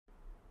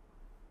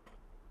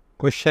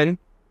Question: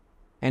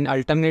 an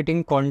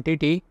alternating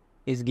quantity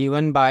is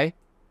given by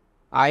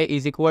I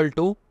is equal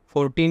to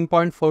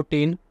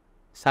 14.14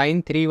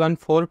 sin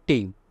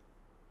 314t.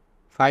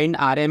 Find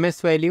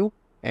RMS value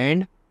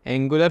and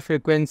angular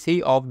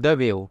frequency of the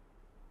wave.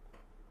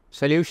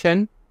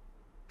 Solution: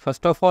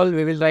 first of all,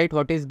 we will write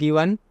what is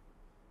given.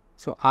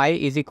 So I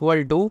is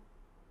equal to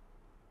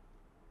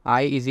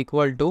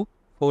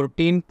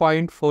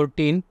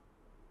 14.14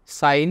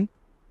 sin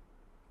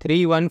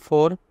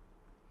 314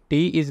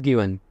 t is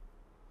given.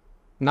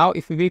 Now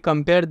if we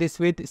compare this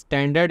with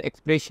standard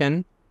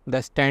expression,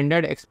 the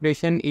standard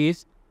expression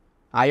is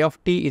I of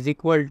t is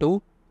equal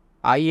to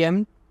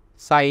Im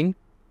sin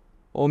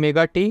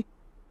omega t,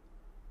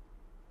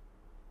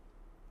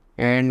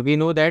 and we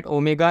know that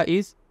omega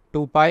is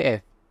 2 pi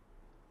f.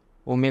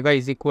 Omega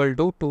is equal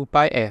to 2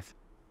 pi f.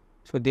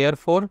 So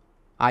therefore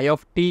I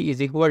of t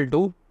is equal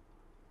to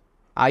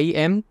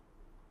Im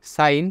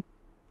sin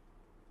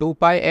 2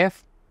 pi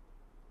f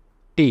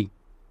t.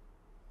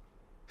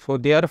 So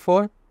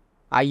therefore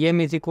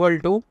Im is equal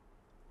to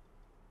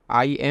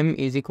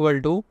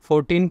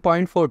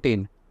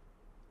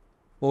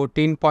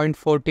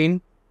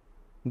 14.14.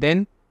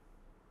 Then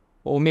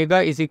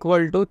omega is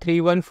equal to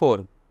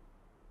 314.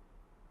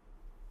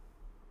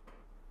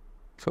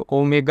 So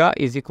omega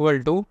is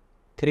equal to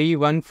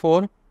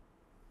 314.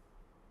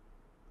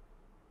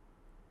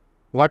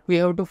 What we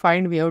have to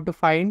find? We have to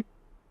find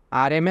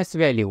RMS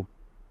value.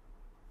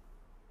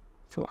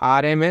 So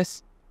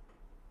RMS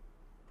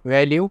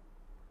value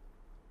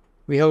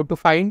we have to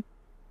find.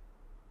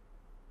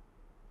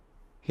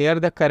 Here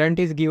the current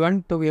is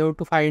given, so we have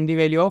to find the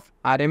value of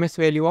RMS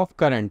value of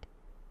current.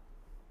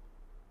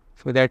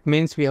 So that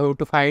means we have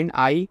to find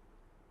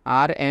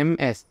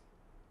IRMS.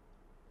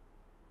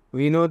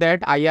 We know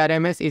that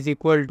IRMS is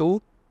equal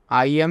to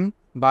Im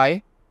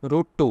by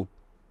root 2.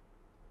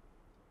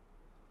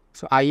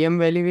 So Im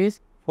value is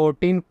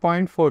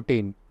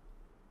 14.14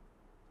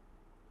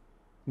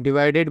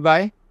 divided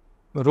by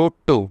root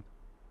 2.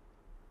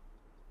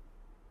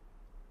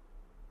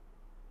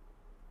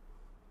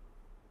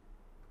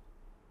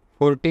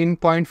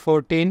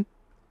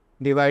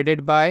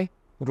 Divided by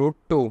root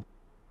 2.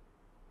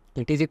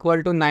 It is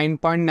equal to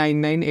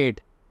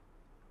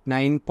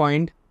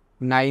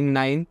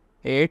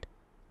 9.998,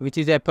 which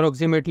is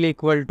approximately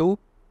equal to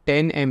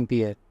 10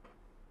 ampere.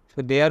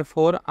 So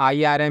therefore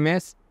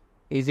IRMS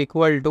is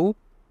equal to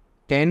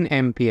 10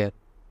 ampere.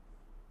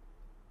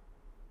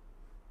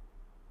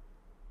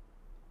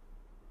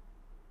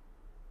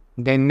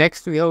 Then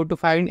next we have to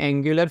find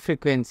angular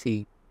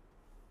frequency.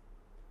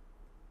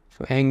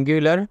 So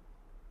angular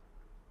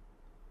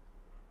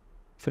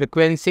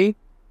frequency.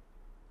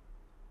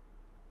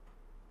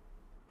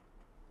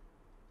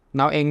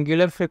 Now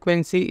angular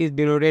frequency is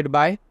denoted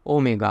by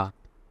omega.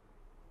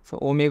 So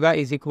omega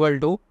is equal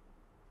to,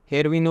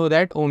 here we know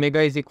that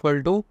omega is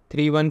equal to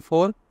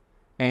 314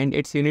 and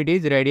its unit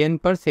is radian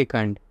per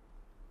second.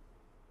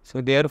 So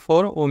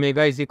therefore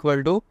omega is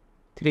equal to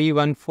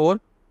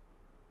 314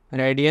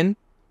 radian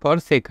per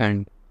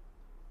second.